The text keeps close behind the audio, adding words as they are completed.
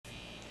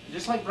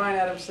Just like Brian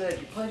Adams said,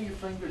 you play to your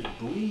fingers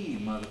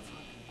bleed, motherfucker.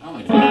 I don't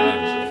think Brian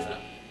Adams said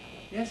that.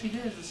 Yes, he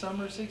did. It's the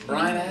summer of '69.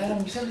 Brian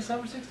Adams? You said the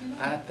summer of '69?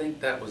 I think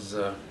that was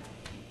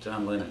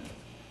John Lennon.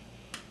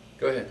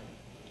 Go ahead.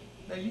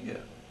 There you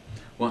go.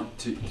 1,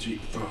 2, 3,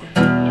 4.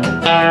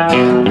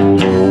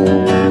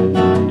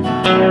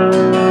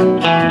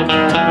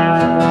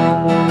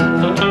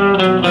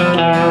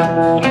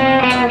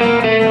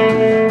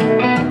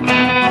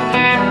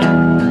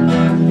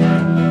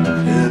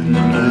 Hitting a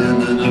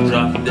million in a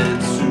drop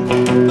dead soup.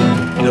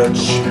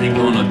 Dutch pink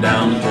on a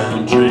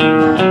downtown train.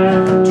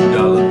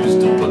 $2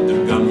 pistol, but the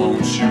gun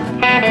won't shoot.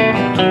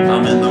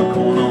 I'm in the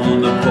corner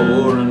on the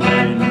pouring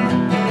rain.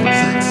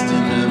 60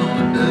 men on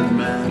a dead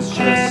man's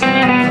chest.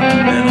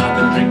 And I've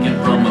been drinking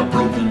from a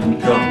broken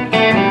cup.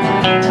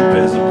 2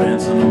 pairs of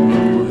pants and a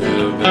blue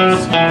hair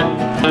vest. I'm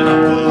full of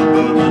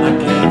bourbon, I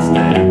can't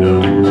stand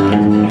up.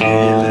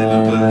 Hey,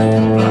 little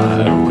bird, fly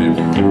away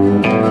with me.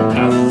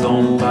 House is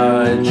on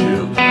fire,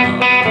 children.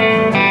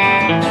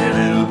 Hey,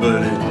 little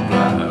birdie,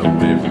 fly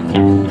away with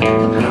me.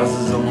 House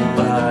is on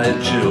fire,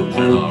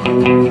 children are.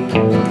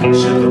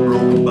 Ship a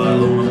broken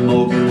bottle on a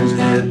Morgan's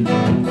head.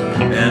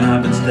 And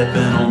I've been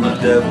stepping on the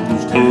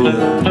devil's tail.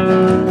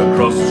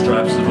 Across the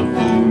stripes of a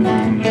full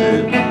moon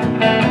head.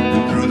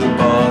 And through the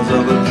bars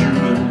of a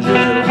Cuban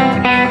jail.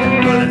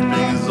 Running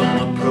fingers on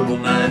a purple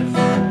knife.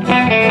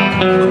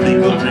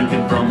 Illegal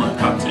drinking from a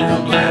cocktail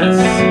glass.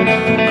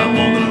 I'm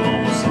on the lawn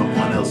with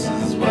someone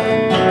else's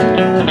wife.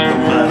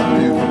 Come out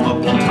of you from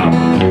up on top of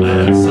the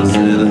mass. I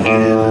said,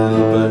 hey,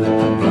 little bird,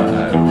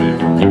 fly away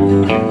from me.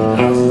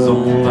 House is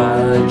on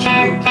fire,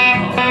 children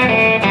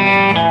are.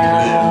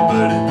 Little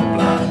birdie,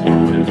 fly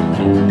away from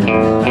me.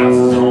 House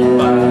is on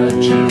fire,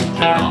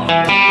 children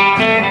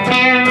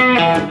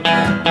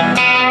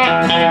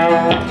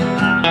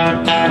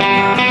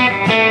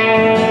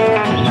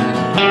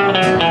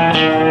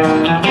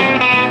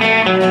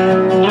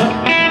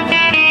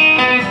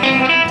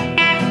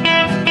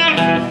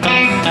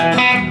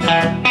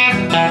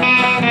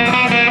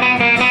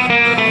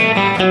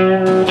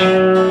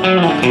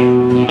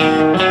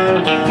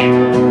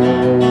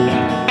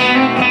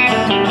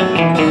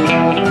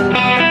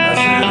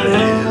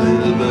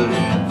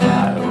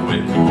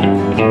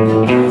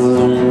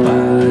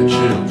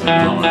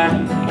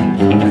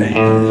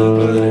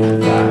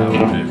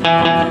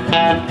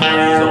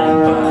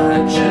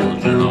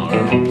are.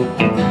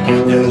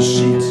 Yellow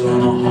sheets on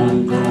a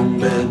homegrown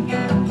bed.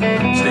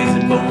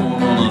 Stacy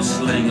bone on a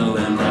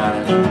sling-a-ling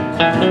ride.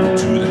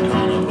 To the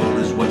carnival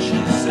is what she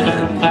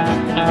said.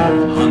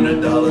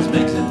 $100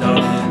 makes it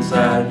dark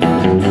inside. Getting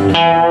a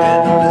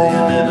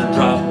million in a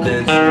drop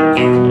dead soup.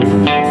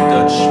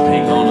 Dutch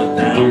pink on a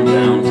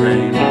downtown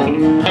train.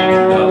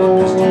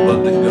 $2 pistol, but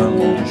the gun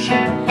won't shoot.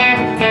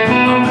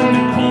 I'm in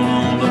the corner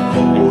on the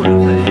pouring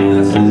rain.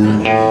 I said,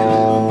 hey,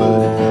 little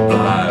buddy,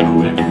 fly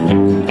away from me.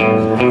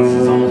 House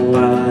is on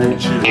fire,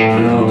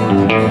 children are.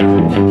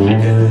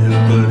 Hey,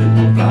 little buddy,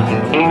 fly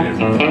away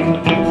from me.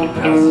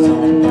 House is on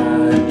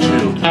fire,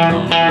 children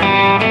are.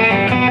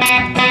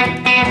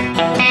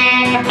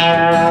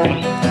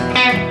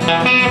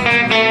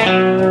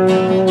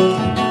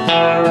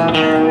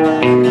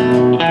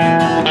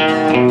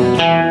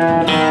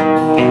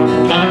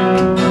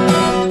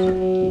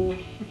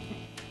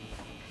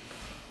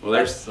 Well,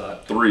 there's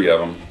 3 of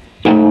them.